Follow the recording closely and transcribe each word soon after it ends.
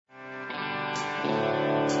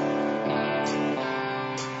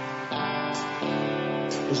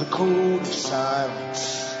There's a code of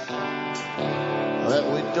silence that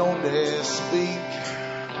we don't dare speak.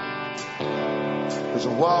 There's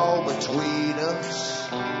a wall between us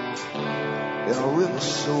and a river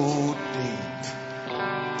so deep.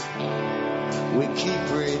 We keep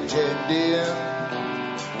pretending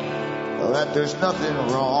that there's nothing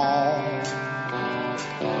wrong.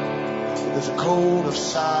 There's a code of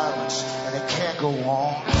silence and it can't go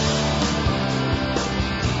on.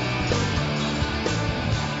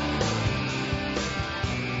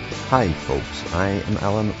 Hi folks, I am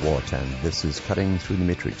Alan Watt and this is Cutting Through the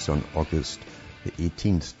Matrix on August the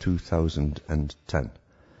 18th, 2010.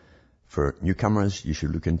 For newcomers, you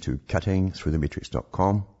should look into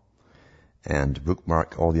cuttingthroughthematrix.com and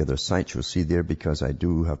bookmark all the other sites you'll see there, because I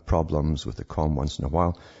do have problems with the com once in a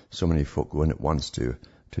while. So many folk go in at once to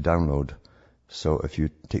download. So if you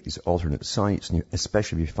take these alternate sites, and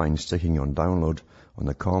especially if you find sticking on download on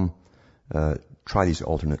the com, try these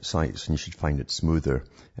alternate sites and you should find it smoother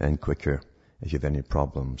and quicker if you have any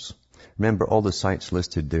problems. Remember, all the sites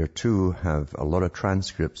listed there too have a lot of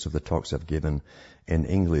transcripts of the talks I've given in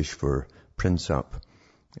English for prints up.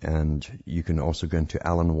 And you can also go into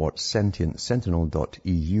Alan Watt's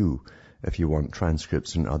Sentinel.eu if you want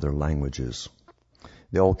transcripts in other languages.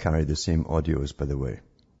 They all carry the same audios, by the way.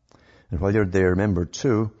 And while you're there, remember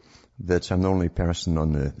too that I'm the only person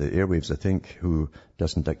on the airwaves, I think, who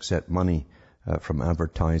doesn't accept money from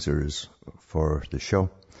advertisers for the show.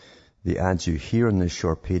 The ads you hear on this show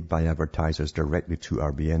are paid by advertisers directly to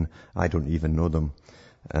RBN. I don't even know them.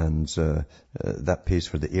 And that pays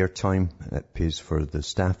for the airtime, that pays for the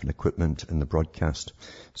staff and equipment and the broadcast.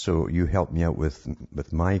 So you help me out with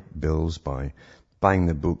my bills by buying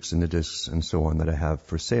the books and the discs and so on that I have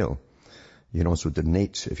for sale. You can also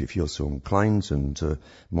donate if you feel so inclined, and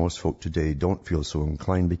most folk today don't feel so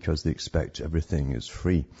inclined because they expect everything is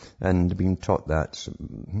free. And being taught that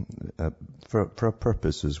for a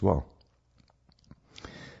purpose as well.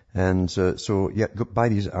 And so, go buy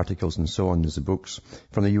these articles and so on. There's the books.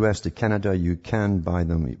 From the US to Canada, you can buy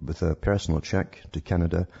them with a personal check to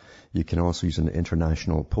Canada. You can also use an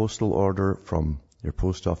international postal order from your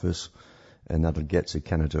post office, and that'll get to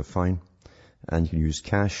Canada fine. And you can use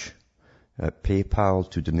cash, PayPal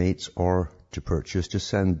to donate or to purchase. Just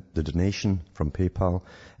send the donation from PayPal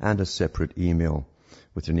and a separate email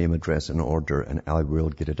with your name, address, and order, and I will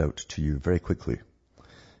get it out to you very quickly.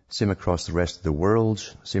 Same across the rest of the world,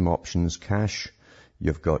 same options, cash.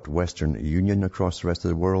 You've got Western Union across the rest of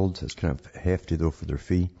the world. It's kind of hefty though for their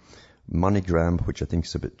fee. MoneyGram, which I think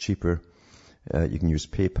is a bit cheaper. You can use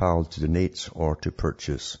PayPal to donate or to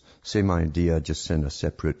purchase. Same idea, just send a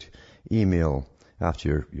separate email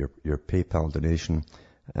after your PayPal donation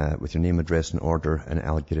with your name, address, and order, and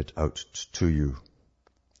I'll get it out to you.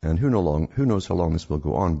 And who knows how long this will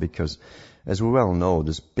go on, because as we well know,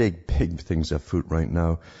 there's big things afoot right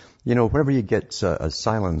now. You know, whenever you get a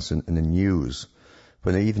silence in the news,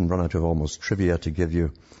 when they even run out of almost trivia to give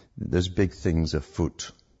you, there's big things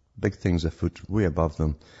afoot way above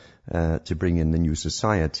them, to bring in the new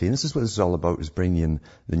society. And this is what this is all about, is bringing in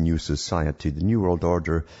the new society. The New World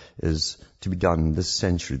Order is to be done this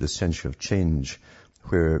century, the century of change,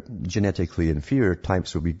 where genetically inferior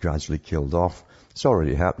types will be gradually killed off. It's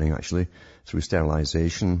already happening, actually, through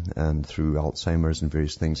sterilization and through Alzheimer's and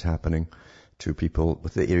various things happening to people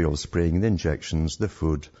with the aerial spraying, the injections, the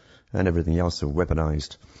food, and everything else are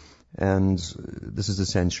weaponized. And this is the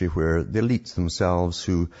century where the elites themselves,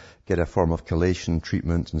 who get a form of chelation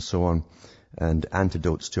treatment and so on, and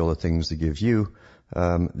antidotes to all the things they give you,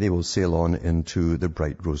 they will sail on into the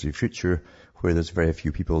bright, rosy future where there's very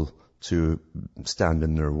few people to stand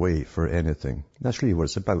in their way for anything. That's really what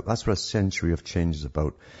it's about. That's what a century of change is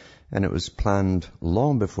about. And it was planned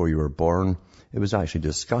long before you were born. It was actually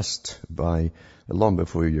discussed by, long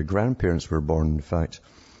before your grandparents were born, in fact,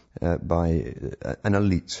 by an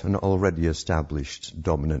elite, an already established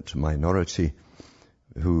dominant minority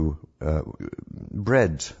who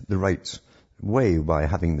bred the right way by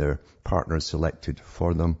having their partners selected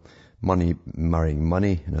for them. Money marrying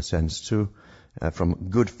money, in a sense, too. From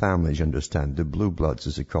good families, you understand, the blue bloods,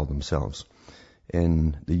 as they call themselves,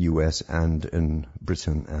 in the US and in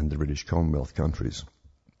Britain and the British Commonwealth countries.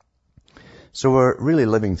 So we're really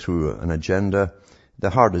living through an agenda. The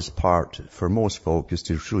hardest part for most folk is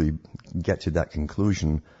to truly get to that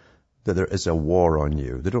conclusion that there is a war on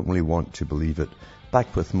you. They don't really want to believe it.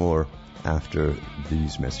 Back with more after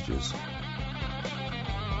these messages.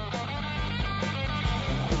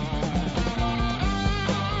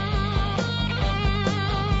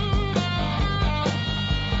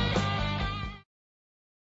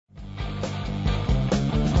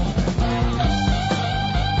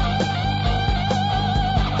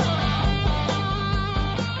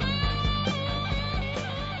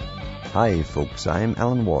 Hi folks, I'm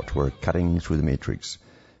Alan Watt. We're cutting through the matrix.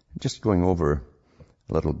 Just going over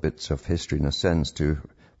a little bits of history in a sense to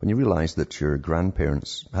when you realize that your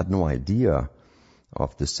grandparents had no idea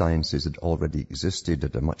of the sciences that already existed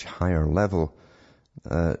at a much higher level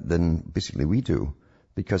than basically we do.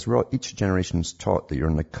 Because each generation's taught that you're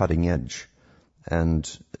on the cutting edge. And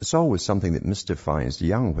it's always something that mystifies the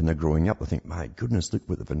young when they're growing up. They think, my goodness, look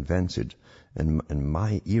what they've invented in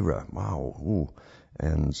my era. Wow. Ooh.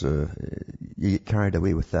 And you get carried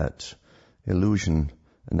away with that illusion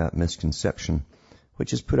and that misconception,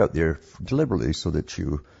 which is put out there deliberately so that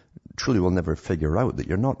you truly will never figure out that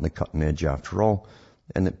you're not on the cutting edge after all,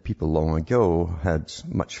 and that people long ago had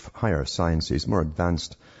much higher sciences, more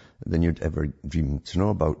advanced than you'd ever dream to know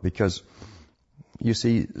about. Because, you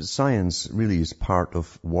see, science really is part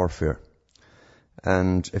of warfare.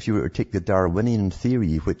 And if you were to take the Darwinian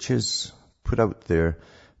theory, which is put out there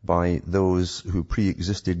by those who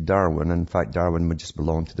pre-existed Darwin, in fact Darwin would just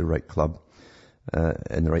belong to the right club,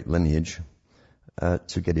 in the right lineage,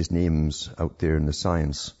 to get his names out there in the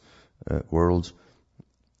science world.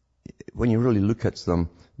 When you really look at them,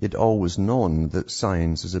 you'd always known that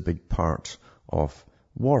science is a big part of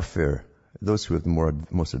warfare. Those who have the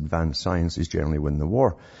most advanced sciences generally win the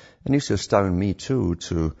war. And it used to astound me too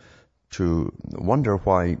to wonder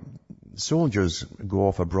why soldiers go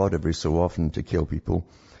off abroad every so often to kill people,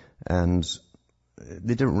 and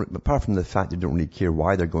they don't, apart from the fact they don't really care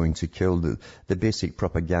why they're going to kill, the basic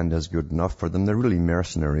propaganda is good enough for them. They're really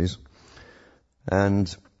mercenaries. And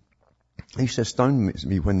it used to astound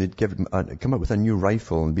me when they'd come up with a new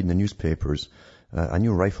rifle and be in the newspapers, a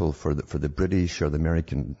new rifle for the British or the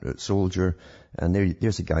American soldier, and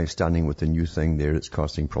there's a guy standing with a new thing there that's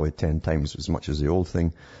costing probably 10 times as much as the old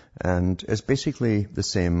thing, and it's basically the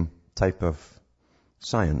same type of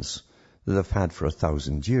science that they've had for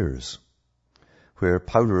 1,000 years, where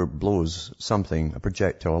powder blows something, a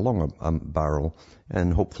projectile along a barrel,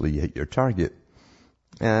 and hopefully you hit your target.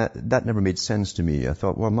 That never made sense to me. I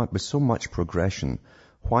thought, well, with so much progression,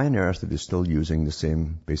 why on earth are they still using the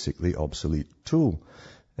same basically obsolete tool?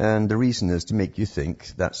 And the reason is to make you think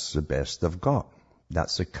that's the best they've got.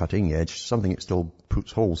 That's a cutting edge, something that still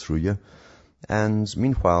puts holes through you. And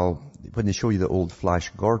meanwhile, when they show you the old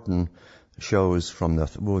Flash Gordon shows from the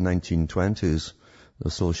 1920s, they'll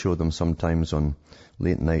still show them sometimes on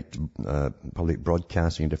late night public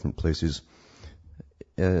broadcasting in different places.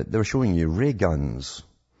 They were showing you ray guns,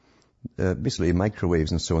 basically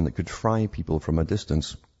microwaves and so on, that could fry people from a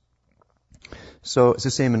distance. So it's the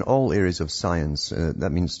same in all areas of science.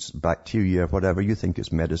 That means bacteria, whatever. You think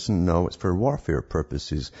it's medicine. No, it's for warfare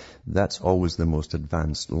purposes. That's always the most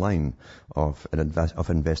advanced line of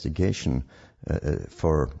investigation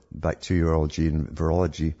for bacteriology and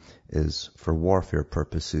virology, is for warfare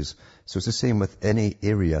purposes. So it's the same with any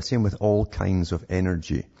area, same with all kinds of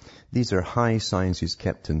energy. These are high sciences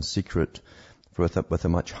kept in secret with a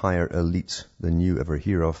much higher elite than you ever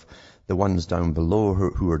hear of. The ones down below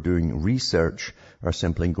who are doing research are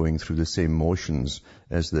simply going through the same motions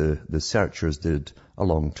as the searchers did a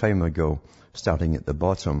long time ago, starting at the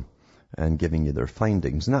bottom and giving you their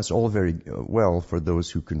findings. And that's all very well for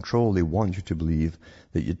those who control. They want you to believe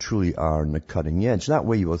that you truly are on the cutting edge. That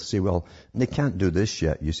way you will say, well, they can't do this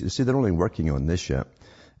yet. You see, they're only working on this yet.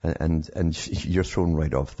 And you're thrown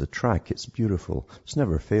right off the track. It's beautiful. It's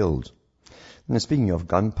never failed. And speaking of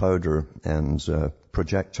gunpowder and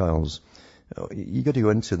projectiles, you got to go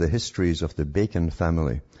into the histories of the Bacon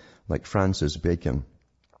family, like Francis Bacon,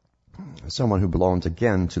 someone who belonged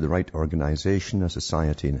again to the right organization, a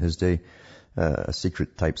society in his day, a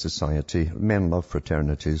secret type society. Men love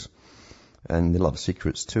fraternities, and they love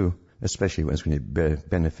secrets too, especially when it's going to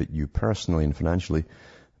benefit you personally and financially.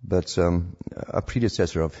 But a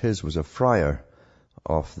predecessor of his was a friar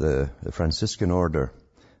of the Franciscan order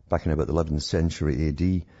back in about the 11th century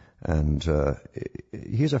AD. And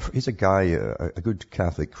he's a guy, a good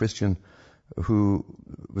Catholic Christian, who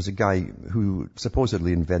was a guy who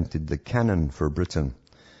supposedly invented the canon for Britain.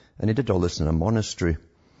 And he did all this in a monastery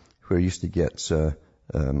where he used to get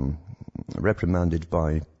reprimanded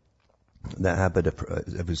by the abbot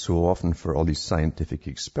every so often for all these scientific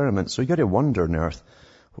experiments. So you got to wonder on earth,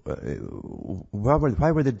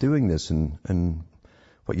 why were they doing this in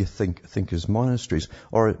what you think is monasteries?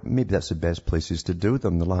 Or maybe that's the best places to do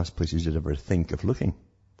them, the last places you'd ever think of looking.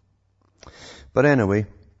 But anyway,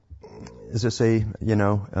 as I say,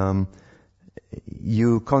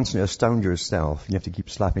 you constantly astound yourself. You have to keep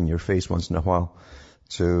slapping your face once in a while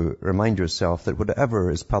to remind yourself that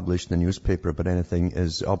whatever is published in the newspaper about anything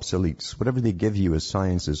is obsolete. Whatever they give you as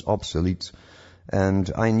science is obsolete. And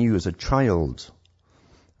I knew as a child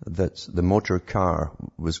that the motor car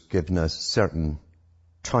was given a certain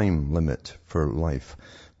time limit for life,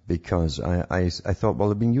 because I thought,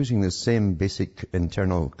 well, I've been using the same basic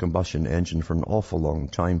internal combustion engine for an awful long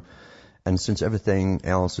time, and since everything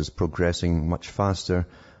else is progressing much faster,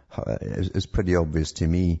 it's pretty obvious to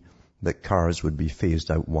me that cars would be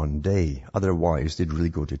phased out one day. Otherwise, they'd really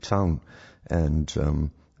go to town and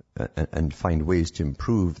find ways to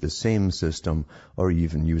improve the same system, or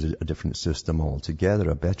even use a different system altogether,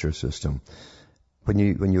 a better system. When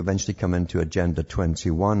you eventually come into Agenda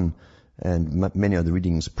 21, and many of the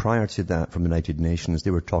readings prior to that from the United Nations,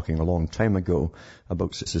 they were talking a long time ago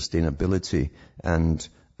about sustainability and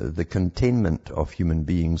the containment of human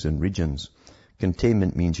beings in regions.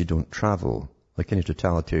 Containment means you don't travel. Like any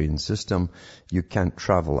totalitarian system, you can't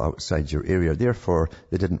travel outside your area. Therefore,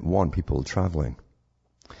 they didn't want people traveling.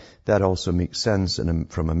 That also makes sense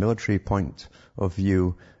from a military point of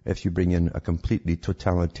view. If you bring in a completely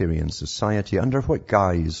totalitarian society, under what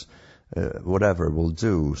guise, whatever will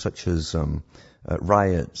do, such as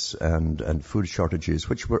riots and food shortages,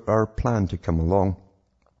 which are planned to come along.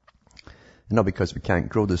 And not because we can't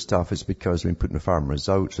grow the stuff, it's because we've been putting the farmers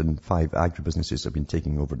out and 5 agribusinesses have been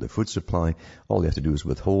taking over the food supply. All you have to do is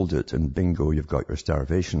withhold it and bingo, you've got your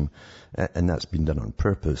starvation. And that's been done on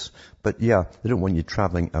purpose. But yeah, they don't want you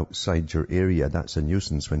traveling outside your area. That's a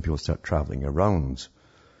nuisance when people start traveling around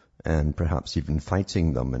and perhaps even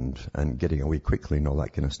fighting them and getting away quickly and all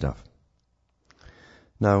that kind of stuff.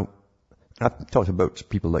 Now, I've talked about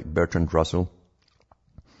people like Bertrand Russell,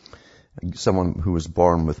 someone who was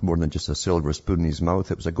born with more than just a silver spoon in his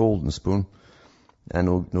mouth. It was a golden spoon,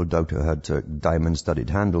 and no doubt it had diamond-studded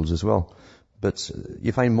handles as well. But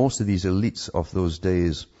you find most of these elites of those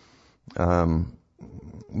days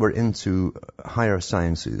were into higher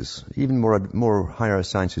sciences, even more higher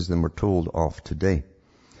sciences than we're told of today.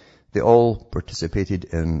 They all participated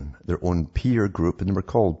in their own peer group, and they were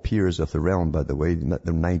called peers of the realm, by the way.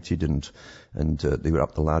 They're knighted and they were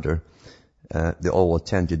up the ladder. They all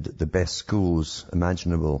attended the best schools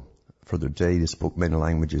imaginable for their day. They spoke many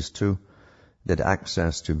languages too. They had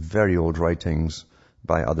access to very old writings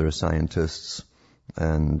by other scientists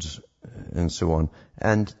and so on.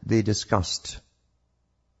 And they discussed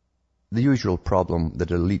the usual problem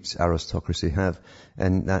that elite aristocracy have,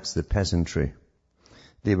 and that's the peasantry.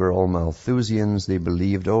 They were all Malthusians. They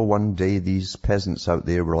believed, one day these peasants out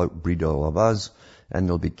there will outbreed all of us, and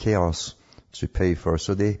there'll be chaos to pay for.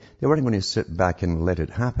 So they weren't going to sit back and let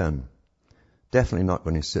it happen. Definitely not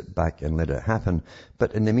going to sit back and let it happen.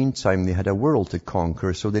 But in the meantime, they had a world to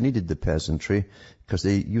conquer, so they needed the peasantry, because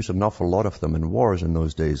they used an awful lot of them in wars in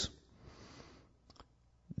those days.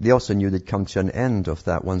 They also knew they'd come to an end of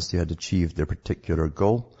that once they had achieved their particular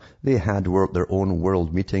goal. They had their own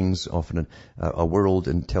world meetings, often a world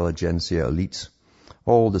intelligentsia elite,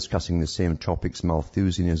 all discussing the same topics: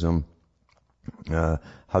 Malthusianism,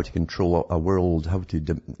 how to control a world, how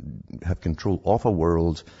to have control of a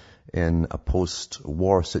world in a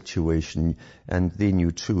post-war situation. And they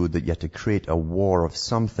knew too that you had to create a war of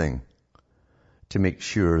something to make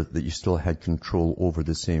sure that you still had control over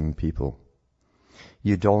the same people.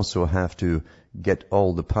 You'd also have to get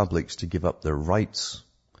all the publics to give up their rights,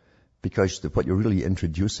 because what you're really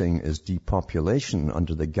introducing is depopulation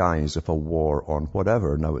under the guise of a war on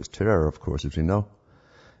whatever. Now it's terror, of course, as we know.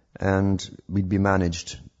 And we'd be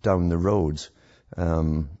managed down the road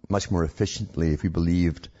much more efficiently if we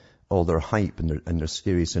believed all their hype and their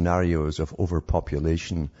scary scenarios of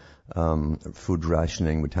overpopulation, food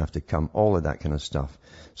rationing would have to come, all of that kind of stuff.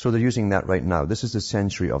 So they're using that right now. This is the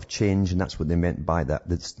century of change, and that's what they meant by that.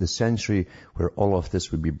 It's the century where all of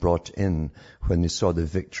this would be brought in when they saw the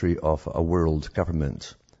victory of a world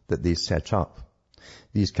government that they set up.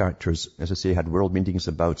 These characters, as I say, had world meetings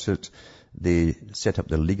about it. They set up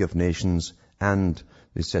the League of Nations, and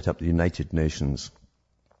they set up the United Nations.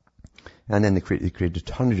 And then they created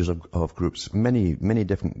hundreds of groups, many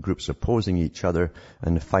different groups opposing each other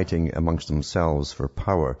and fighting amongst themselves for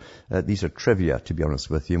power. These are trivia, to be honest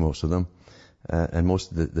with you, most of them. And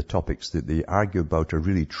most of the topics that they argue about are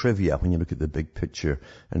really trivia when you look at the big picture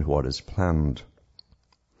and what is planned.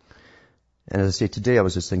 And as I say, today I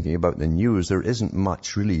was just thinking about the news. There isn't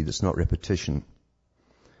much really that's not repetition.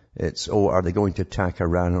 It's, are they going to attack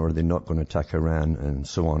Iran or are they not going to attack Iran, and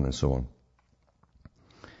so on and so on.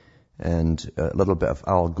 And a little bit of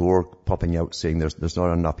Al Gore popping out saying there's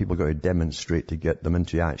not enough. People got to demonstrate to get them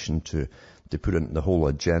into action to put in the whole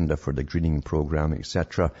agenda for the greening program,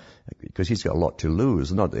 etc. Because he's got a lot to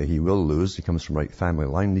lose. Not that he will lose. He comes from right family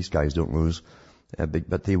line. These guys don't lose.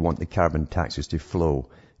 But they want the carbon taxes to flow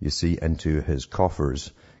you see, into his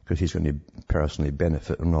coffers, because he's going to personally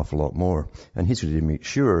benefit an awful lot more. And he's going to make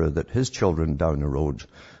sure that his children down the road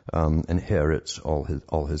inherit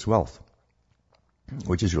all his wealth,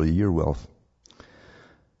 which is really your wealth.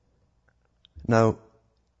 Now,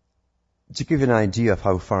 to give you an idea of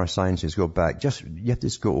how far scientists go back, you have to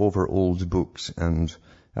just go over old books. And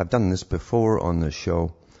I've done this before on this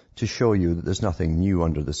show to show you that there's nothing new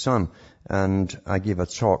under the sun. And I gave a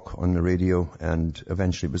talk on the radio, and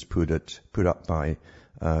eventually it was put up by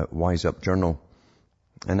Wise Up Journal.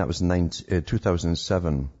 And that was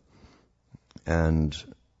 2007. And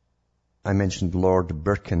I mentioned Lord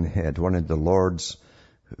Birkenhead, one of the lords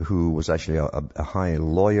who was actually a high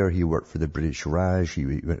lawyer. He worked for the British Raj.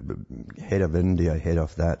 He head of India, head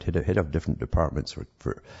of different departments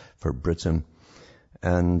for Britain.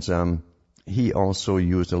 And he also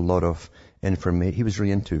used a lot of information. He was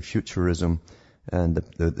really into futurism and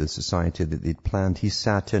the society that they'd planned. He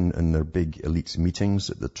sat in their big elites meetings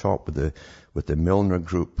at the top with the Milner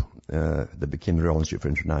Group that became the Royal Institute for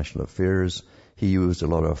International Affairs. He used a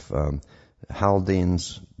lot of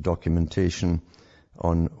Haldane's documentation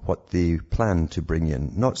on what they planned to bring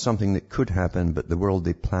in. Not something that could happen, but the world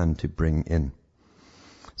they planned to bring in.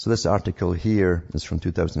 So this article here is from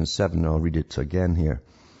 2007. I'll read it again here.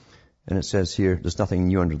 And it says here, there's nothing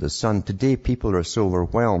new under the sun. Today people are so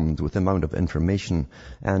overwhelmed with the amount of information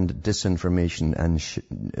and disinformation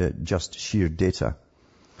and just sheer data.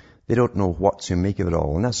 They don't know what to make of it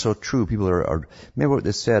all. And that's so true. People are remember what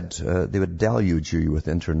they said? They would deluge you with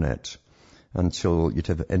internet until you'd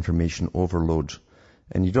have information overload.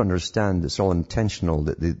 And you don't understand, it's all intentional,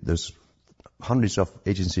 that there's hundreds of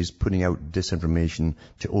agencies putting out disinformation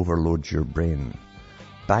to overload your brain.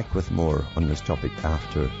 Back with more on this topic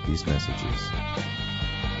after these messages.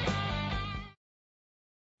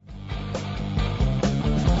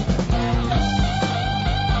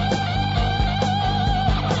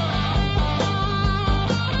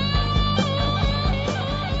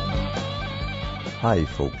 Hi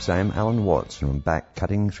folks, I'm Alan Watts and I'm back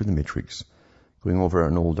cutting through the matrix, going over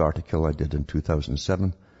an old article I did in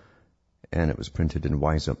 2007, and it was printed in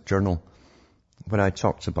Wise Up Journal, when I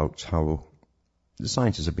talked about how the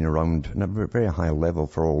scientists have been around at a very high level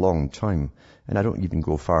for a long time, and I don't even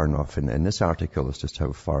go far enough in this article. It's just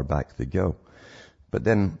how far back they go. But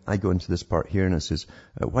then I go into this part here, and it says,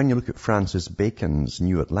 when you look at Francis Bacon's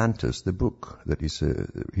New Atlantis, the book that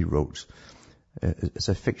he wrote, it's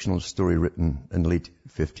a fictional story written in the late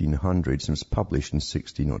 1500s and was published in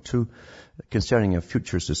 1602 concerning a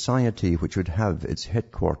future society which would have its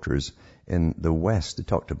headquarters in the West. They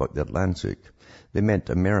talked about the Atlantic. They meant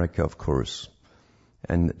America, of course.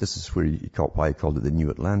 And this is why I called it the New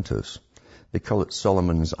Atlantis. They call it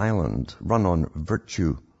Solomon's Island, run on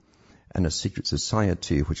virtue, and a secret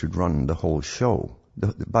society which would run the whole show.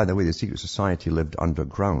 By the way, the secret society lived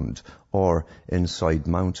underground or inside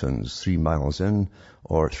mountains, 3 miles in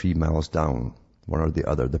or 3 miles down, one or the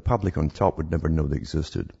other. The public on top would never know they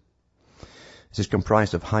existed. This is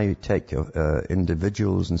comprised of high-tech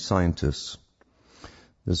individuals and scientists.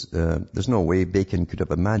 There's no way Bacon could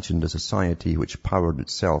have imagined a society which powered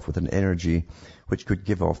itself with an energy which could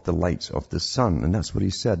give off the light of the sun. And that's what he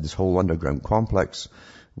said. This whole underground complex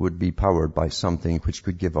would be powered by something which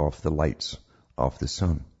could give off the lights of the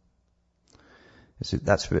sun.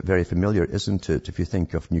 That's very familiar, isn't it? If you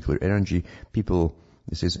think of nuclear energy, people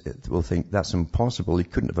will think that's impossible. He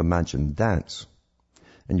couldn't have imagined that.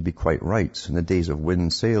 And you'd be quite right. In the days of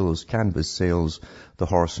wind sails, canvas sails, the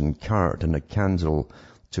horse and cart, and a candle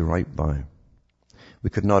to write by. We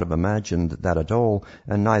could not have imagined that at all,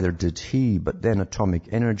 and neither did he. But then atomic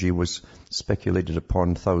energy was speculated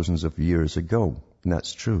upon thousands of years ago. And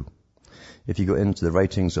that's true. If you go into the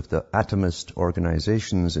writings of the atomist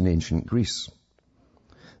organizations in ancient Greece,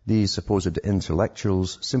 these supposed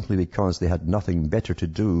intellectuals, simply because they had nothing better to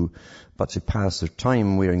do but to pass their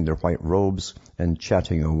time wearing their white robes and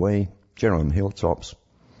chatting away, generally on hilltops,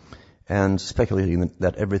 and speculating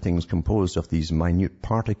that everything is composed of these minute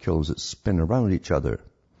particles that spin around each other,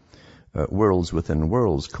 worlds within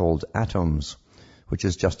worlds called atoms, which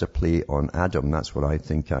is just a play on Adam. That's what I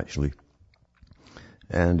think, actually.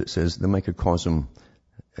 And it says the microcosm,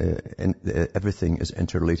 everything is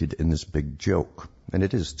interrelated in this big joke. And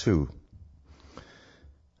it is too.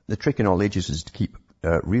 The trick in all ages is to keep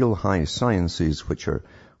real high sciences, which are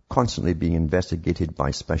constantly being investigated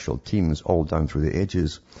by special teams all down through the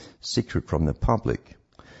ages, secret from the public.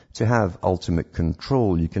 To have ultimate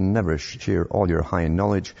control, you can never share all your high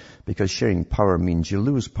knowledge, because sharing power means you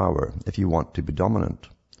lose power if you want to be dominant.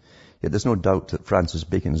 Yet there's no doubt that Francis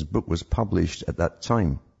Bacon's book was published at that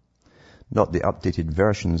time. not the updated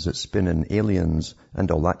versions that spin in aliens and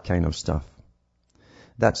all that kind of stuff.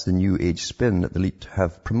 That's the new age spin that the elite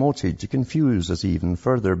have promoted to confuse us even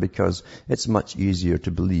further, because it's much easier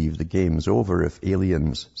to believe the game's over if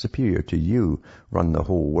aliens superior to you run the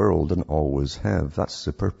whole world and always have. That's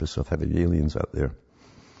the purpose of having aliens out there.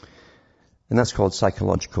 And that's called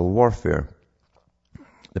psychological warfare.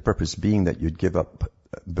 The purpose being that you give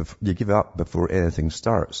up before anything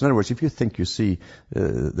starts. In other words, if you think you see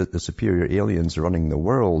that the superior aliens are running the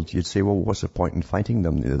world, you'd say, well, what's the point in fighting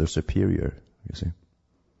them? They're superior, you see.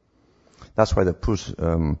 That's why they put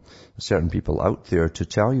certain people out there to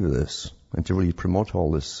tell you this and to really promote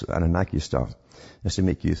all this Anunnaki stuff. Is to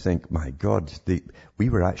make you think, my God, we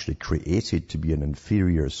were actually created to be an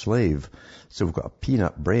inferior slave. So we've got a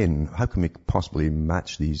peanut brain. How can we possibly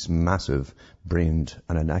match these massive brained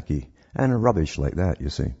Anunnaki? And rubbish like that, you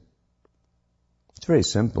see. It's very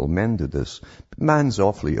simple. Men do this. Man's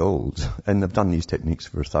awfully old, and they've done these techniques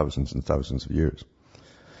for thousands and thousands of years.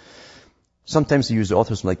 Sometimes they use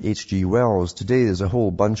authors like H.G. Wells. Today there's a whole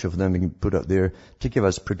bunch of them being put out there to give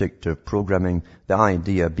us predictive programming. The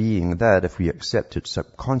idea being that if we accept it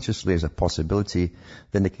subconsciously as a possibility,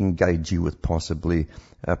 then it can guide you with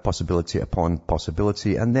possibility upon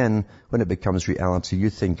possibility. And then when it becomes reality, you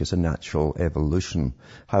think it's a natural evolution.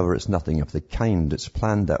 However, it's nothing of the kind. It's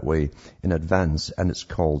planned that way in advance, and it's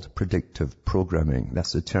called predictive programming.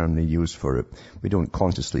 That's the term they use for it. We don't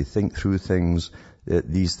consciously think through things.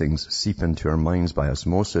 These things seep into our minds by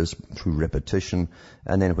osmosis through repetition.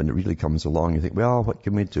 And then when it really comes along, you think, well, what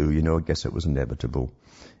can we do? I guess it was inevitable.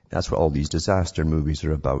 That's what all these disaster movies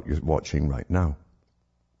are about you're watching right now.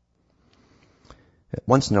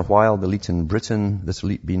 Once in a while, the elite in Britain, this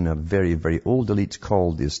elite being a very, very old elite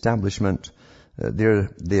called the establishment,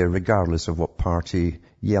 they're there regardless of what party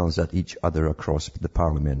yells at each other across the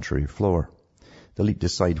parliamentary floor. The elite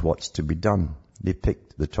decide what's to be done. They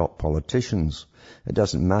pick the top politicians. It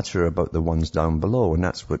doesn't matter about the ones down below, and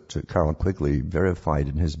that's what Carl Quigley verified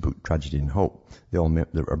in his book, Tragedy and Hope. They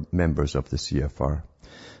are members of the CFR.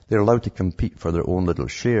 They're allowed to compete for their own little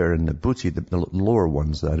share in the booty, the lower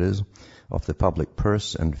ones, that is, of the public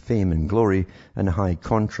purse and fame and glory and high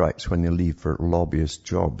contracts when they leave for lobbyist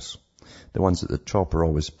jobs. The ones at the top are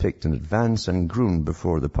always picked in advance and groomed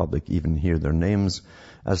before the public even hear their names.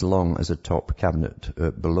 As long as a top cabinet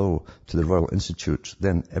below to the Royal Institute,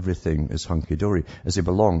 then everything is hunky-dory. As they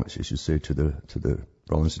belong, as you should say, to the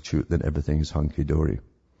Royal Institute, then everything is hunky-dory.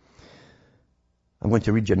 I'm going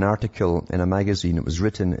to read you an article in a magazine. It was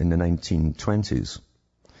written in the 1920s.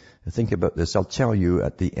 Think about this. I'll tell you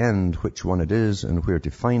at the end which one it is and where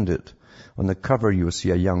to find it. On the cover, you will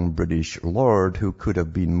see a young British lord who could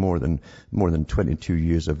have been more than 22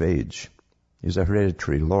 years of age. He's a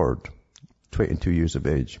hereditary lord, 22 years of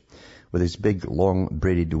age, with his big, long,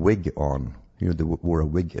 braided wig on. They wore a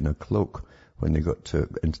wig and a cloak when they got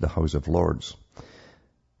into the House of Lords.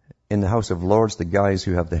 In the House of Lords, the guys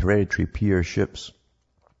who have the hereditary peerships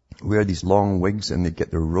wear these long wigs, and they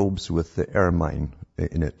get their robes with the ermine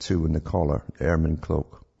in it too, in the collar, the ermine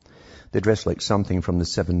cloak. They dress like something from the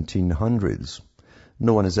 1700s.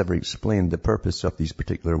 No one has ever explained the purpose of these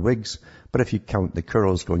particular wigs, but if you count the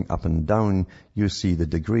curls going up and down, you see the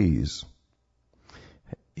degrees.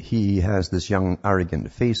 He has this young,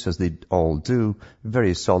 arrogant face, as they all do,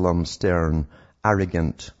 very solemn, stern,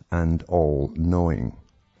 arrogant, and all-knowing.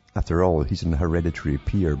 After all, he's an hereditary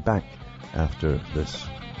peer back after this.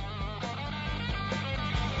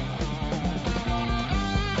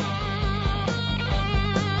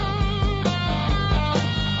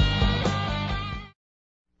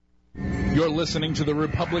 You're listening to the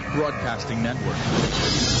Republic Broadcasting Network,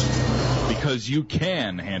 because you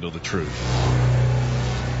can handle the truth.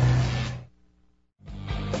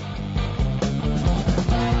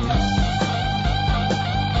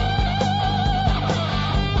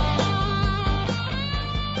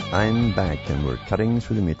 I'm back, and we're cutting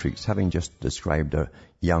through the matrix, having just described a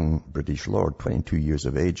young British lord, 22 years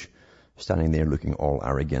of age, standing there looking all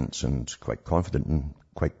arrogant and quite confident, and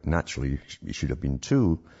quite naturally he should have been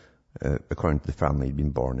too, according to the family he'd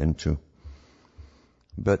been born into.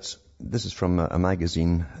 But this is from a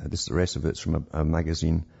magazine. The rest of it's from a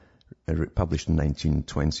magazine published in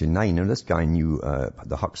 1929. Now, this guy knew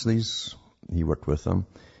the Huxleys. He worked with them.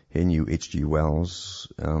 He knew H.G.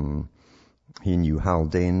 Wells. He knew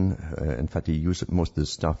Haldane. In fact, he used most of the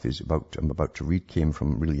stuff I'm about to read came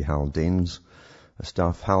from really Haldane's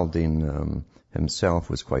stuff. Haldane himself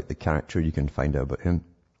was quite the character. You can find out about him.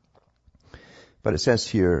 But it says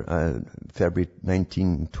here, February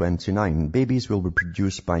 1929, babies will be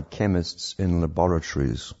produced by chemists in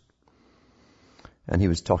laboratories. And he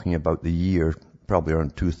was talking about the year probably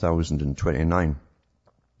around 2029.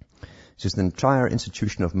 It says the entire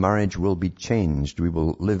institution of marriage will be changed. We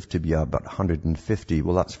will live to be about 150.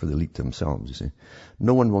 Well, that's for the elite themselves, you see.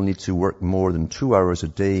 No one will need to work more than 2 hours a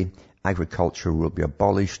day. Agriculture will be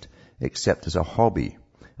abolished, except as a hobby,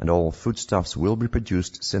 and all foodstuffs will be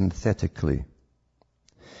produced synthetically.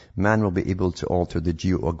 Man will be able to alter the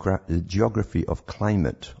geography of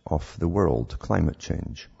climate of the world, climate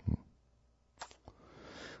change.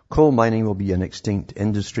 Coal mining will be an extinct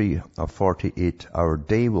industry. A 48-hour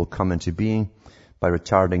day will come into being by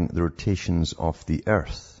retarding the rotations of the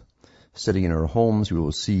earth. Sitting in our homes, we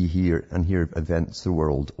will see, hear events the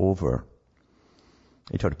world over.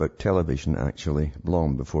 He talked about television, actually,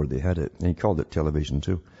 long before they had it. And he called it television,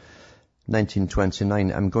 too.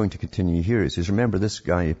 1929, I'm going to continue here. It says, remember, this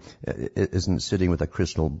guy isn't sitting with a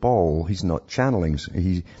crystal ball. He's not channeling.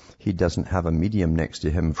 He doesn't have a medium next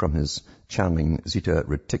to him from his channeling Zeta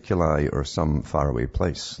Reticuli or some faraway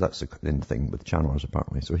place. That's the thing with channelers,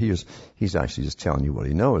 apparently. So he's actually just telling you what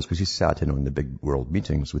he knows because he sat in on the big world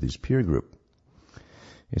meetings with his peer group.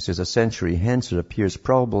 It says, a century hence it appears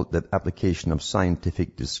probable that the application of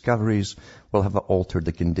scientific discoveries will have altered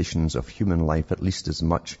the conditions of human life at least as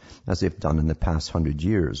much as they've done in the past 100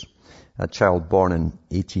 years. A child born in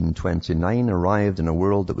 1829 arrived in a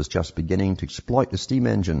world that was just beginning to exploit the steam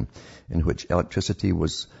engine, in which electricity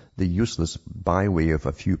was the useless byway of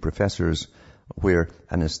a few professors, where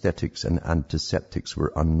anesthetics and antiseptics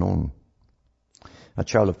were unknown. A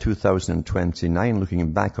child of 2029,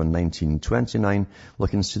 looking back on 1929, will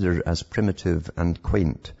consider as primitive and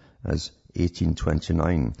quaint as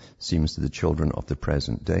 1829 seems to the children of the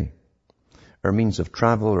present day. Our means of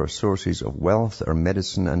travel, our sources of wealth, our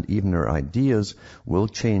medicine, and even our ideas will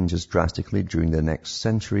change as drastically during the next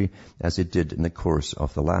century as it did in the course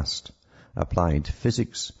of the last. Applied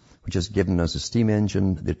physics, which has given us a steam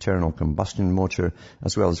engine, the internal combustion motor,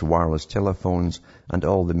 as well as wireless telephones, and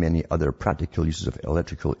all the many other practical uses of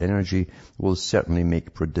electrical energy, will certainly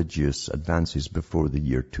make prodigious advances before the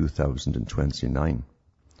year 2029.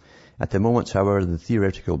 At the moment, however, the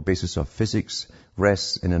theoretical basis of physics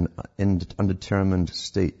rests in an undetermined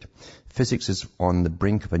state. Physics is on the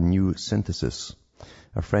brink of a new synthesis,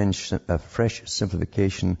 a fresh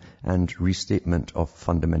simplification and restatement of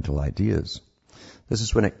fundamental ideas. This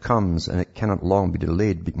is when it comes, and it cannot long be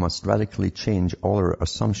delayed. We must radically change all our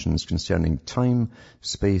assumptions concerning time,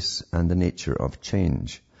 space, and the nature of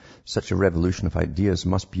change. Such a revolution of ideas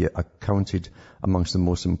must be accounted amongst the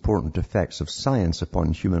most important effects of science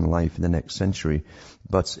upon human life in the next century.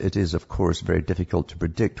 But it is, of course, very difficult to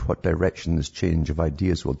predict what direction this change of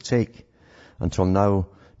ideas will take. Until now,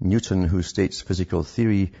 Newton, who states physical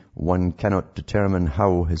theory, one cannot determine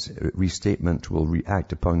how his restatement will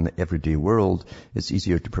react upon the everyday world. It's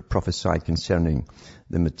easier to prophesy concerning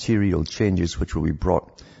the material changes which will be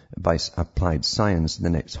brought by applied science in the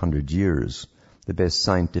next 100 years. The best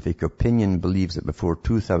scientific opinion believes that before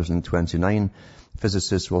 2029,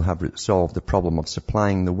 physicists will have solved the problem of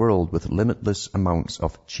supplying the world with limitless amounts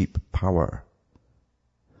of cheap power.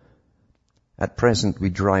 At present, we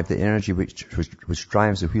derive the energy which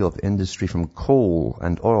drives the wheel of industry from coal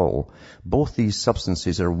and oil. Both these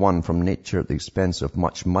substances are won from nature at the expense of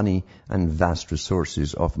much money and vast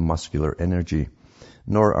resources of muscular energy.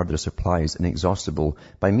 Nor are their supplies inexhaustible.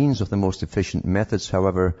 By means of the most efficient methods,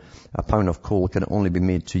 however, a pound of coal can only be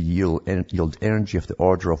made to yield energy of the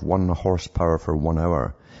order of 1 horsepower for 1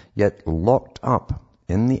 hour. Yet locked up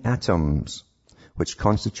in the atoms which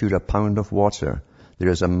constitute a pound of water, there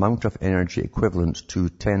is an amount of energy equivalent to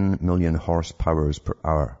 10 million horsepowers per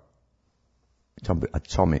hour.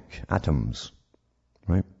 Atomic atoms,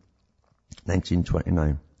 right?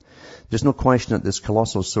 1929. There's no question that this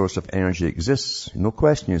colossal source of energy exists. No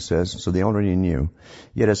question, he says, so they already knew.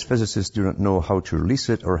 Yet as physicists do not know how to release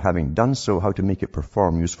it, or having done so, how to make it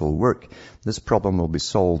perform useful work, this problem will be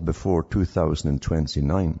solved before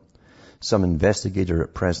 2029. Some investigator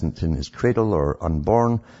at present in his cradle or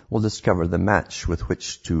unborn will discover the match with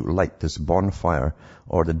which to light this bonfire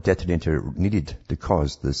or the detonator needed to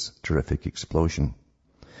cause this terrific explosion.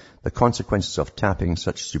 The consequences of tapping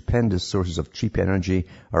such stupendous sources of cheap energy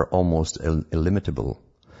are almost illimitable.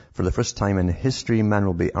 For the first time in history, man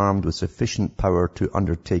will be armed with sufficient power to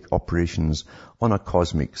undertake operations on a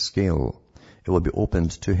cosmic scale. It will be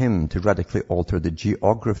opened to him to radically alter the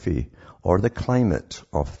geography or the climate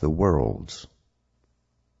of the world.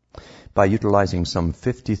 By utilizing some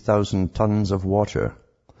 50,000 tons of water,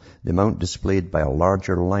 the amount displayed by a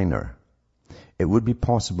larger liner, it would be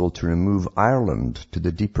possible to remove Ireland to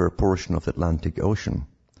the deeper portion of the Atlantic Ocean.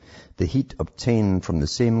 The heat obtained from the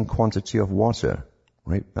same quantity of water,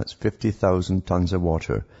 right, that's 50,000 tons of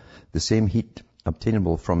water, the same heat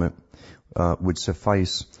obtainable from it would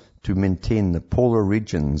suffice to maintain the polar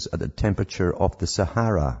regions at the temperature of the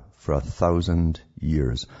Sahara for 1,000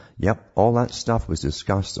 years. Yep, all that stuff was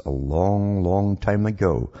discussed a long, long time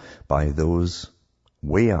ago by those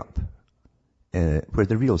way up where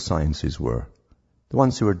the real sciences were. The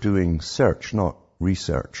ones who were doing search, not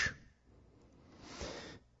research.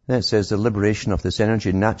 Then it says the liberation of this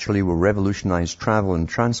energy naturally will revolutionize travel and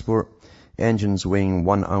transport. Engines weighing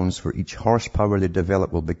 1 ounce for each horsepower they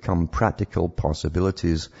develop will become practical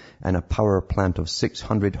possibilities, and a power plant of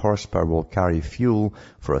 600 horsepower will carry fuel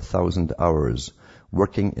for 1,000 hours,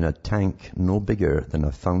 working in a tank no bigger than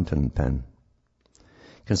a fountain pen.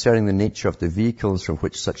 Concerning the nature of the vehicles from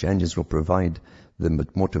which such engines will provide the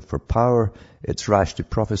motive for power, it's rash to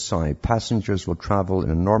prophesy. Passengers will travel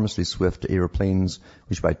in enormously swift aeroplanes,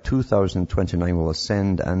 which by 2029 will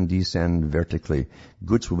ascend and descend vertically.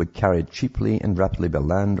 Goods will be carried cheaply and rapidly by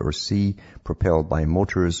land or sea, propelled by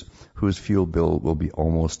motors, whose fuel bill will be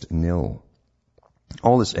almost nil.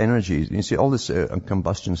 All this energy, you see, all this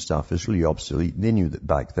combustion stuff is really obsolete. They knew that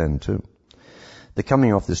back then too. The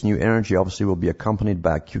coming of this new energy obviously will be accompanied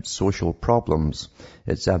by acute social problems.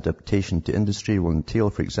 Its adaptation to industry will entail,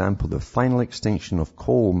 for example, the final extinction of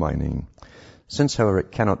coal mining. Since, however,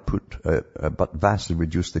 it cannot but vastly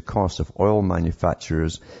reduce the cost of oil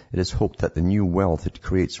manufacturers, it is hoped that the new wealth it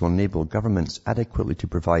creates will enable governments adequately to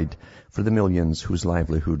provide for the millions whose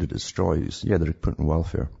livelihood it destroys. Yeah, they're putting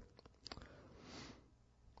welfare.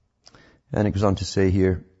 And it goes on to say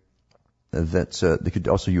here, that they could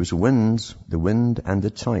also use the wind and the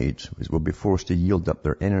tide will be forced to yield up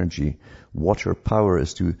their energy. Water power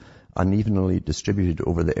is too unevenly distributed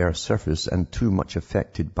over the Earth's surface and too much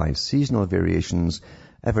affected by seasonal variations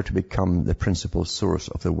ever to become the principal source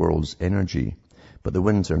of the world's energy. But the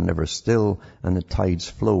winds are never still, and the tides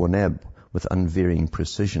flow and ebb with unvarying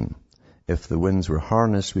precision. If the winds were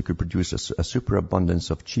harnessed, we could produce a superabundance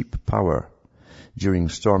of cheap power. During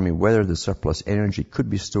stormy weather, the surplus energy could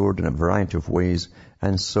be stored in a variety of ways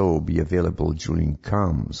and so be available during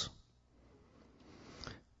calms.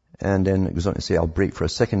 And then it goes on to say, I'll break for a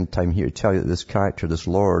second time here to tell you that this character, this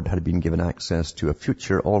Lord, had been given access to a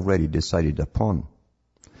future already decided upon.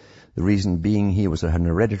 The reason being he was an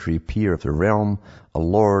hereditary peer of the realm, a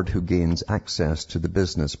Lord who gains access to the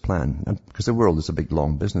business plan. And because the world is a big,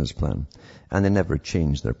 long business plan. And they never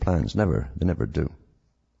change their plans. Never. They never do.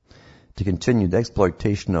 To continue, the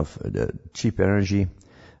exploitation of cheap energy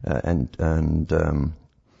and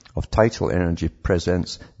of tidal energy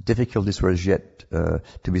presents difficulties were as yet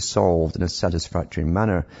to be solved in a satisfactory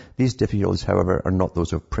manner. These difficulties, however, are not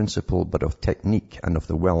those of principle, but of technique and of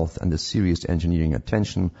the wealth and the serious engineering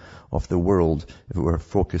attention of the world if it were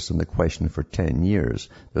focused on the question for 10 years.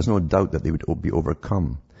 There's no doubt that they would be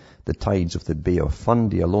overcome. The tides of the Bay of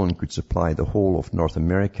Fundy alone could supply the whole of North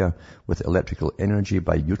America with electrical energy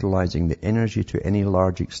by utilizing the energy to any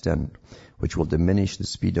large extent, which will diminish the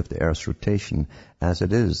speed of the Earth's rotation. As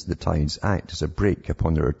it is, the tides act as a brake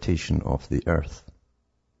upon the rotation of the Earth.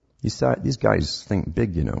 These guys think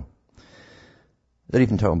big, you know. They're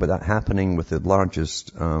even talking about that happening with the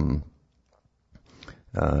largest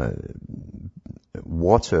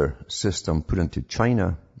water system put into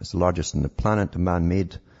China. It's the largest on the planet, a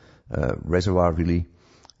man-made reservoir really,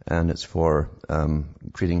 and it's for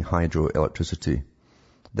creating hydroelectricity.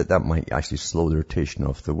 That might actually slow the rotation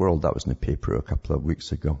of the world. That was in the paper a couple of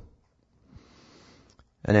weeks ago.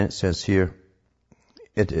 And then it says here,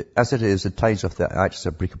 as it is, the tides of the axis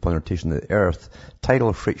of brake upon the rotation of the Earth.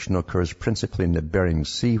 Tidal friction occurs principally in the Bering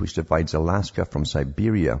Sea, which divides Alaska from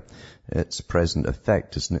Siberia. Its present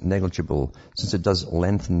effect is negligible, since it does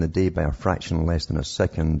lengthen the day by a fraction less than a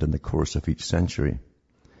second in the course of each century.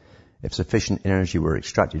 If sufficient energy were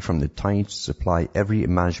extracted from the tides to supply every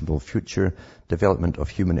imaginable future development of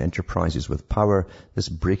human enterprises with power, this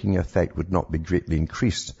braking effect would not be greatly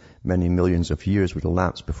increased. Many millions of years would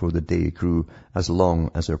elapse before the day grew as long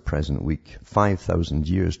as our present week. 5,000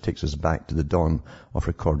 years takes us back to the dawn of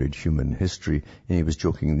recorded human history. And he was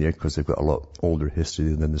joking there because they've got a lot older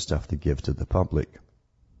history than the stuff they give to the public.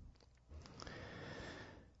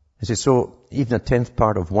 He says, so even a 10th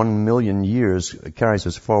part of 1 million years carries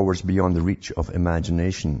us forwards beyond the reach of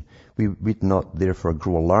imagination. We'd not therefore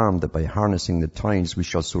grow alarmed that by harnessing the tides we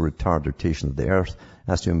shall so retard the rotation of the Earth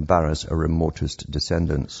as to embarrass our remotest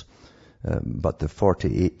descendants. But the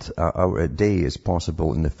 48-hour day is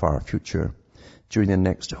possible in the far future. During the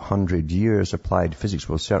next 100 years, applied physics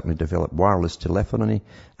will certainly develop wireless telephony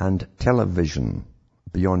and television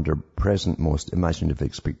beyond our present most imaginative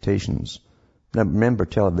expectations. Now remember,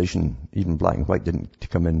 television, even black and white, didn't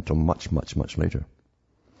come in until much, much, much later.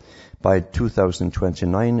 By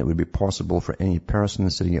 2029, it would be possible for any person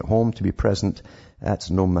sitting at home to be present at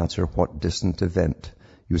no matter what distant event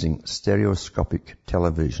using stereoscopic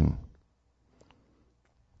television.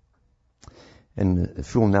 In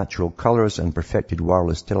full natural colors and perfected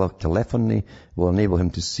wireless telephony will enable him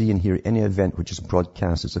to see and hear any event which is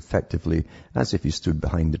broadcast as effectively as if he stood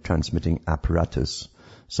behind the transmitting apparatus.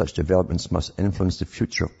 Such developments must influence the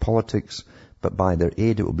future of politics, but by their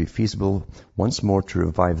aid it will be feasible once more to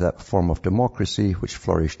revive that form of democracy which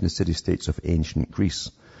flourished in the city-states of ancient Greece.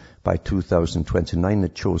 By 2029, the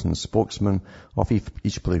chosen spokesman of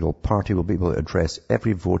each political party will be able to address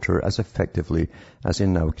every voter as effectively as they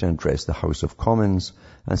now can address the House of Commons,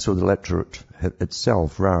 and so the electorate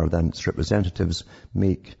itself, rather than its representatives,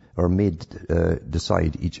 may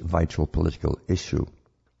decide each vital political issue.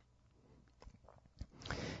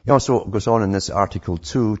 He also goes on in this article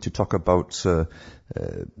too to talk about how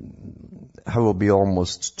it will be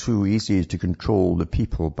almost too easy to control the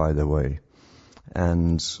people, by the way,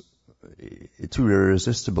 and too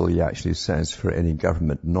irresistible, he actually says, for any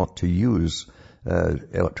government not to use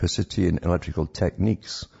electricity and electrical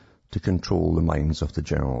techniques to control the minds of the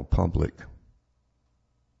general public.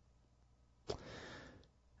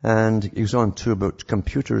 And he goes on too about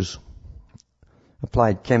computers.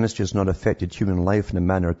 Applied chemistry has not affected human life in a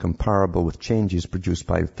manner comparable with changes produced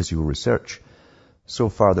by physical research. So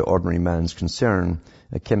far, the ordinary man's concern,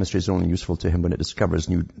 chemistry is only useful to him when it discovers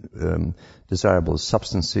new desirable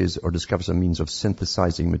substances or discovers a means of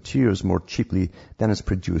synthesizing materials more cheaply than is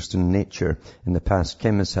produced in nature. In the past,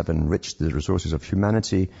 chemists have enriched the resources of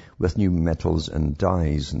humanity with new metals and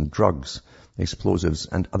dyes and drugs, explosives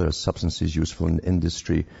and other substances useful in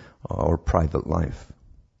industry or private life.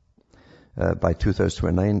 By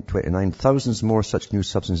 2029, thousands more such new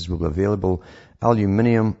substances will be available.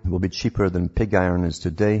 Aluminium will be cheaper than pig iron is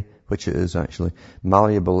today, which it is actually.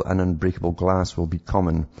 Malleable and unbreakable glass will be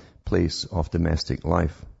commonplace of domestic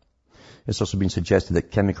life. It's also been suggested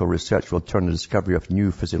that chemical research will turn the discovery of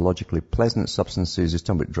new physiologically pleasant substances, it's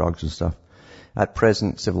talking about drugs and stuff. At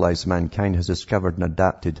present, civilized mankind has discovered and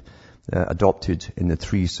adopted in the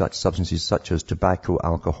three such substances such as tobacco,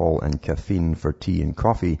 alcohol and caffeine for tea and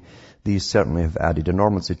coffee. These certainly have added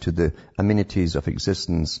enormously to the amenities of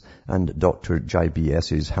existence, and Dr.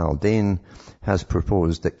 J.B.S.'s Haldane has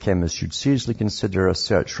proposed that chemists should seriously consider a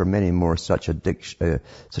search for many more such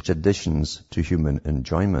additions to human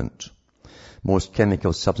enjoyment. Most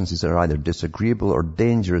chemical substances are either disagreeable or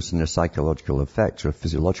dangerous in their psychological effects or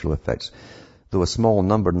physiological effects, though a small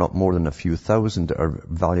number, not more than a few thousand, are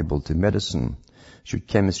valuable to medicine. Should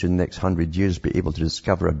chemistry in the next 100 years be able to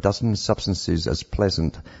discover a dozen substances as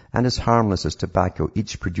pleasant and as harmless as tobacco,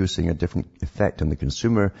 each producing a different effect on the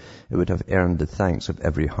consumer, it would have earned the thanks of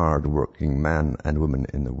every hard-working man and woman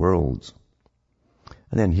in the world.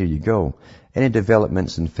 And then here you go. Any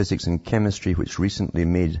developments in physics and chemistry which recently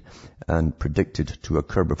made and predicted to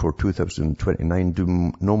occur before 2029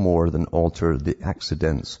 do no more than alter the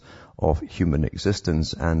accidents of human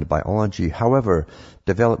existence and biology. However,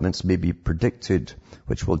 developments may be predicted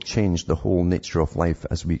which will change the whole nature of life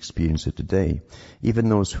as we experience it today. Even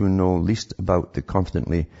those who know least about the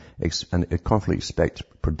confidently expect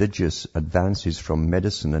prodigious advances from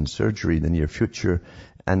medicine and surgery in the near future,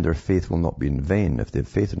 and their faith will not be in vain if they have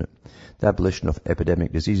faith in it. The abolition of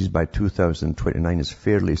epidemic diseases by 2029 is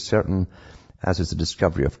fairly certain, as is the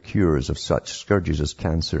discovery of cures of such scourges as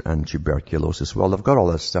cancer and tuberculosis. Well, they've got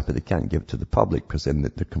all this stuff, but they can't give it to the public because then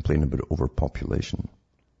they're complaining about overpopulation.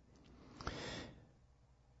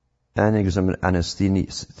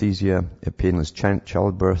 Anesthesia, painless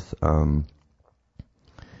childbirth.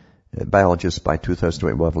 Biologists by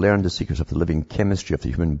 2020 will have learned the secrets of the living chemistry of the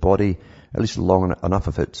human body, at least long enough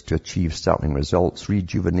of it to achieve startling results.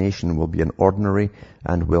 Rejuvenation will be an ordinary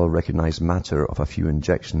and well-recognized matter of a few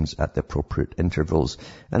injections at the appropriate intervals.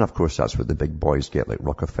 And of course, that's what the big boys get, like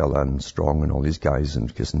Rockefeller and Strong and all these guys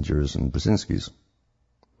and Kissingers and Brzezinskis.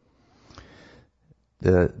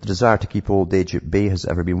 The desire to keep old age at bay has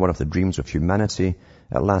ever been one of the dreams of humanity.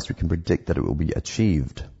 At last we can predict that it will be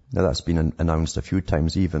achieved. Now that's been announced a few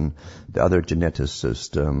times. Even the other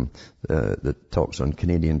geneticist that talks on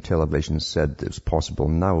Canadian television said it's possible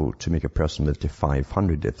now to make a person live to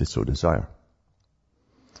 500 if they so desire.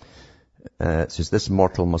 It says this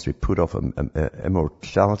mortal must be put off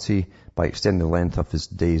immortality by extending the length of his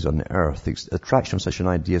days on earth. The attraction of such an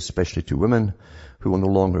idea, especially to women who will no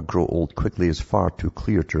longer grow old quickly, is far too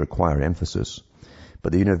clear to require emphasis.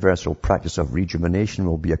 But the universal practice of rejuvenation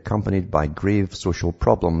will be accompanied by grave social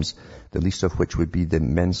problems, the least of which would be the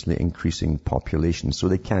immensely increasing population. So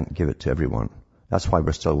they can't give it to everyone. That's why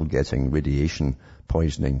we're still getting radiation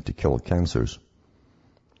poisoning to kill cancers.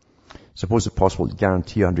 Suppose it's possible to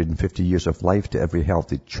guarantee 150 years of life to every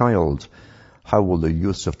healthy child. How will the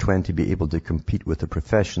youths of 20 be able to compete with the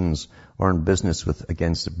professions or in business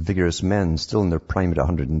against vigorous men still in their prime at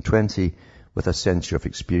 120 with a century of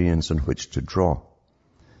experience on which to draw?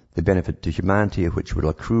 The benefit to humanity which will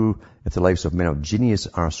accrue if the lives of men of genius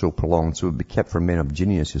are so prolonged, so it would be kept for men of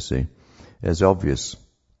genius, you see, is obvious.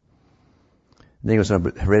 Then he goes on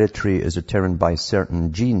about hereditary is determined by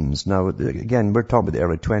certain genes. Now, again, we're talking about the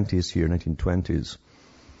early 20s here, 1920s.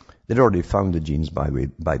 They'd already found the genes, by the way,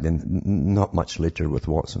 by then, not much later with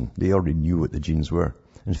Watson. They already knew what the genes were.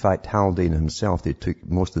 In fact, Haldane himself, they took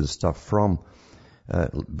most of the stuff from,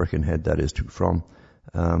 Birkenhead, that is,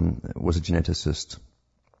 was a geneticist.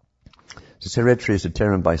 This hereditary is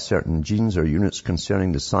determined by certain genes or units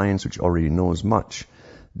concerning the science which already knows much.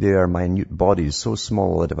 They are minute bodies so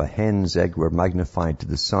small that if a hen's egg were magnified to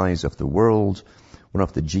the size of the world, one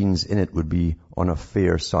of the genes in it would be on a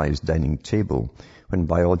fair-sized dining table. When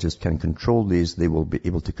biologists can control these, they will be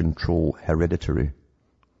able to control hereditary.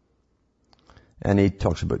 And he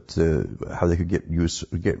talks about how they could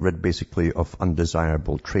get rid basically of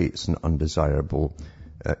undesirable traits and undesirable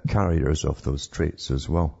carriers of those traits as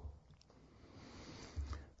well.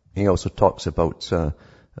 He also talks about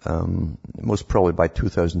most probably by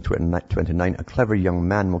 2029, a clever young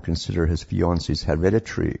man will consider his fiancée's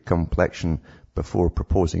hereditary complexion before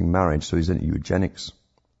proposing marriage, so he's into eugenics.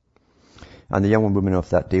 And the young women of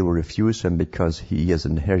that day will refuse him because he has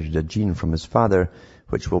inherited a gene from his father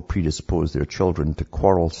which will predispose their children to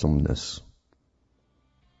quarrelsomeness.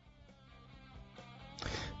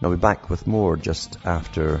 I'll be back with more just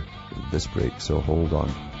after this break, so hold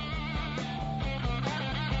on.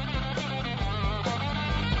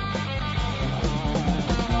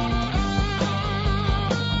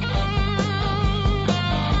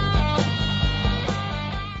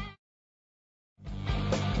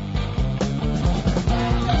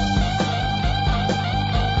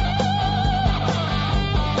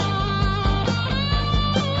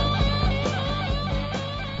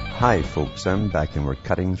 Hi folks, I'm back and we're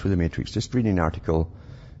cutting through the matrix. Just reading an article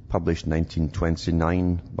published in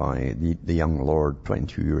 1929 by the young lord,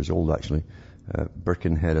 22 years old actually,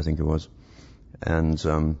 Birkenhead I think it was, and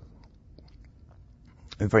a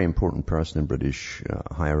very important person in British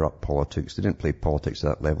higher up politics. They didn't play politics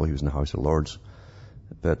at that level, he was in the House of Lords,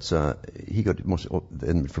 but he got most of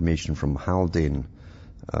the information from Haldane,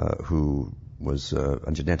 who was a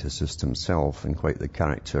geneticist himself and quite the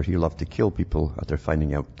character. He loved to kill people after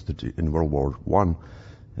finding out that in World War I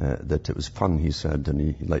that it was fun, he said, and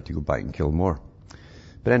he'd like to go back and kill more.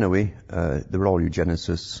 But anyway, they were all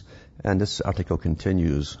eugenicists, and this article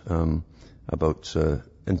continues about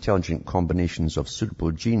intelligent combinations of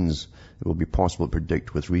suitable genes. It will be possible to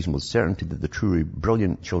predict with reasonable certainty that the truly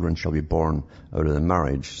brilliant children shall be born out of the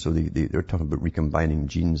marriage. So they're talking about recombining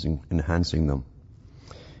genes and enhancing them.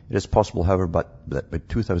 It is possible, however, that by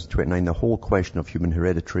 2029, the whole question of human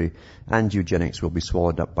hereditary and eugenics will be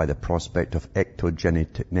swallowed up by the prospect of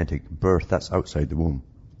ectogenetic birth. That's outside the womb.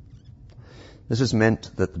 This has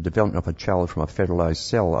meant that the development of a child from a fertilized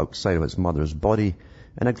cell outside of its mother's body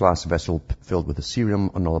in a glass vessel filled with a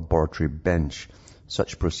serum on a laboratory bench.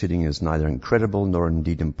 Such proceeding is neither incredible nor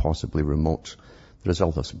indeed impossibly remote. The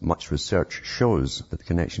result of much research shows that the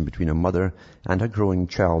connection between a mother and a growing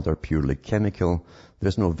child are purely chemical. There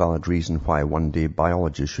is no valid reason why one-day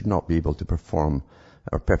biologists should not be able to perform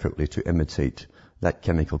or perfectly to imitate that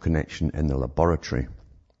chemical connection in the laboratory.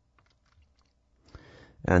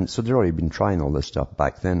 And so they'd already been trying all this stuff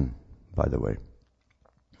back then, by the way.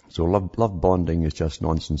 So love bonding is just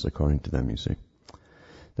nonsense according to them, you see.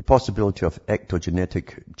 The possibility of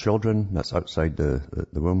ectogenetic children, that's outside the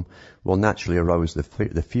womb, will naturally arouse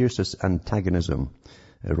the fiercest antagonism.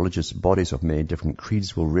 Religious bodies of many different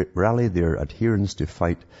creeds will rally their adherents to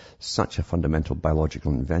fight such a fundamental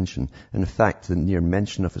biological invention. In fact, the mere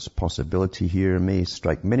mention of its possibility here may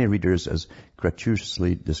strike many readers as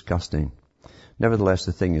gratuitously disgusting. Nevertheless,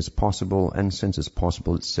 the thing is possible, and since it's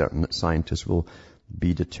possible, it's certain that scientists will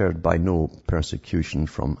be deterred by no persecution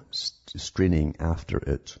from straining after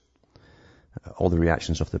it. All the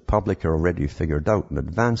reactions of the public are already figured out in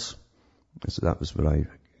advance. So that was what I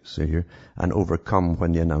say here. And overcome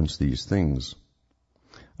when they announce these things.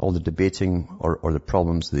 All the debating or the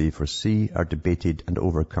problems they foresee are debated and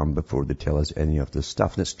overcome before they tell us any of this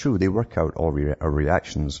stuff. And it's true, they work out all our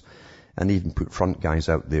reactions and they even put front guys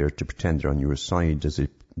out there to pretend they're on your side as they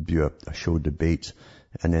do a show debate.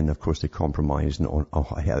 And then, of course, they compromise and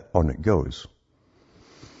on it goes.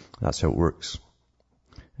 That's how it works.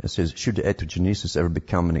 It says, should ectogenesis ever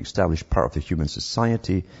become an established part of the human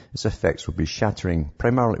society, its effects will be shattering.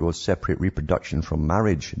 Primarily it will separate reproduction from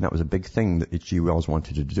marriage, and that was a big thing that H.G. Wells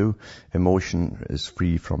wanted to do. Emotion is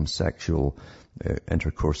free from sexual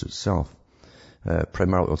intercourse itself.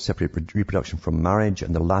 Primarily it will separate reproduction from marriage,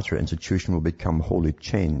 and the latter institution will become wholly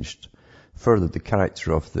changed. Further, the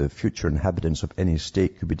character of the future inhabitants of any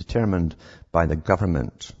state could be determined by the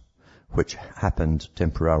government, which happened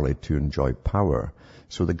temporarily to enjoy power.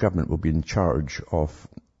 So the government will be in charge of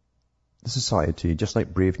the society, just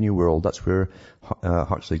like Brave New World. That's where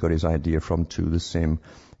Huxley got his idea from, too, the same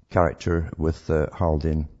character with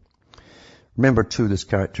Haldane. Remember, too, this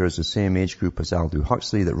character is the same age group as Aldous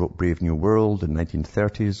Huxley that wrote Brave New World in the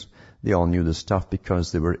 1930s. They all knew this stuff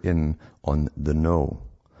because they were in on the know.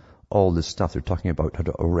 All this stuff they're talking about had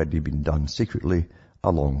already been done secretly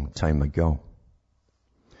a long time ago.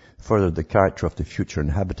 Further, the character of the future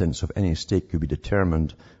inhabitants of any state could be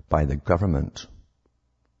determined by the government.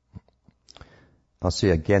 I'll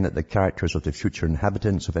say again that the characters of the future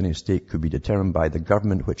inhabitants of any state could be determined by the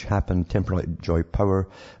government, which happened temporarily to enjoy power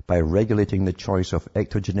by regulating the choice of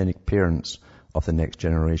ectogenetic parents of the next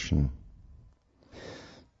generation.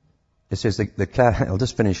 It says I'll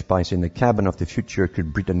just finish by saying the cabin of the future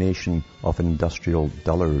could breed a nation of industrial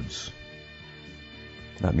dullards.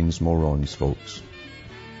 That means morons, folks.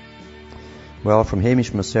 Well, from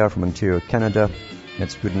Hamish Mercer from Ontario, Canada,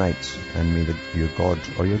 it's good night, and may your God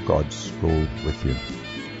or your gods go with you.